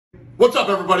What's up,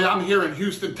 everybody? I'm here in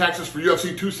Houston, Texas for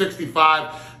UFC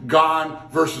 265, Gane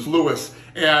versus Lewis.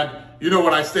 And you know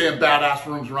when I stay in badass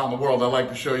rooms around the world, I like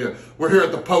to show you. We're here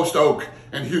at the Post Oak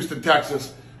in Houston,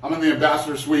 Texas. I'm in the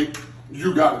Ambassador Suite.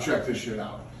 You gotta check this shit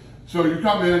out. So you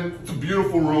come in, it's a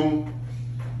beautiful room.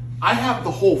 I have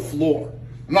the whole floor.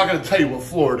 I'm not gonna tell you what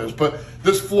floor it is, but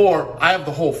this floor, I have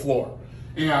the whole floor.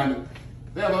 And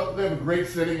they have a great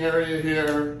sitting area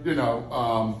here, you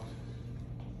know.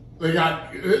 They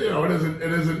got, you know, it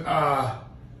isn't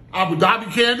Abu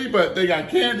Dhabi candy, but they got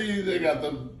candy, they got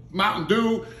the Mountain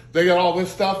Dew, they got all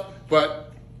this stuff.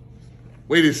 But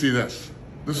wait till you see this.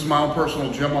 This is my own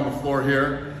personal gym on the floor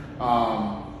here.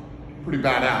 Pretty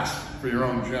badass for your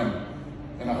own gym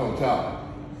in a hotel.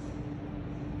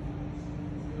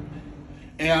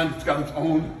 And it's got its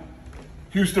own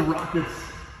Houston Rockets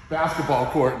basketball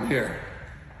court in here.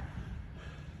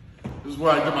 This is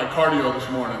where I did my cardio this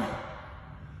morning.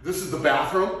 This is the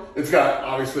bathroom. It's got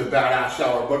obviously a badass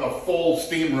shower, but a full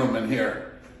steam room in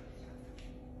here.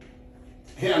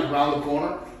 And around the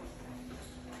corner,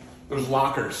 there's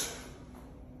lockers.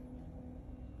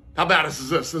 How badass is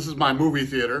this? This is my movie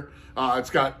theater.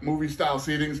 It's got movie style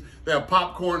seatings. They have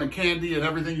popcorn and candy and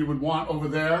everything you would want over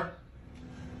there.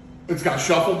 It's got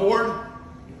shuffleboard.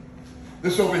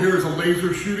 This over here is a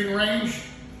laser shooting range.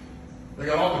 They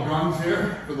got all the guns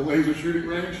here for the laser shooting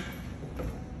range.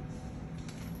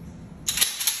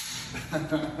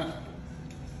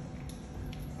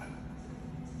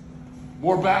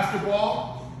 More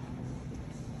basketball,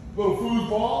 little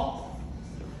foosball,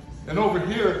 and over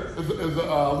here is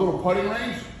a little putting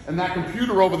range, and that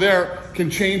computer over there can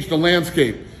change the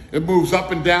landscape. It moves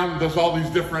up and down and does all these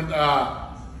different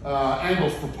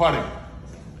angles for putting.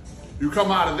 You come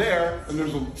out of there, and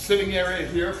there's a sitting area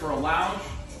here for a lounge,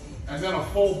 and then a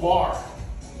full bar.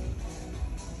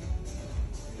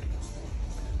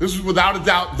 This is without a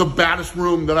doubt the baddest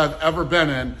room that I've ever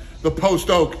been in, the Post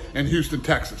Oak in Houston,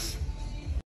 Texas.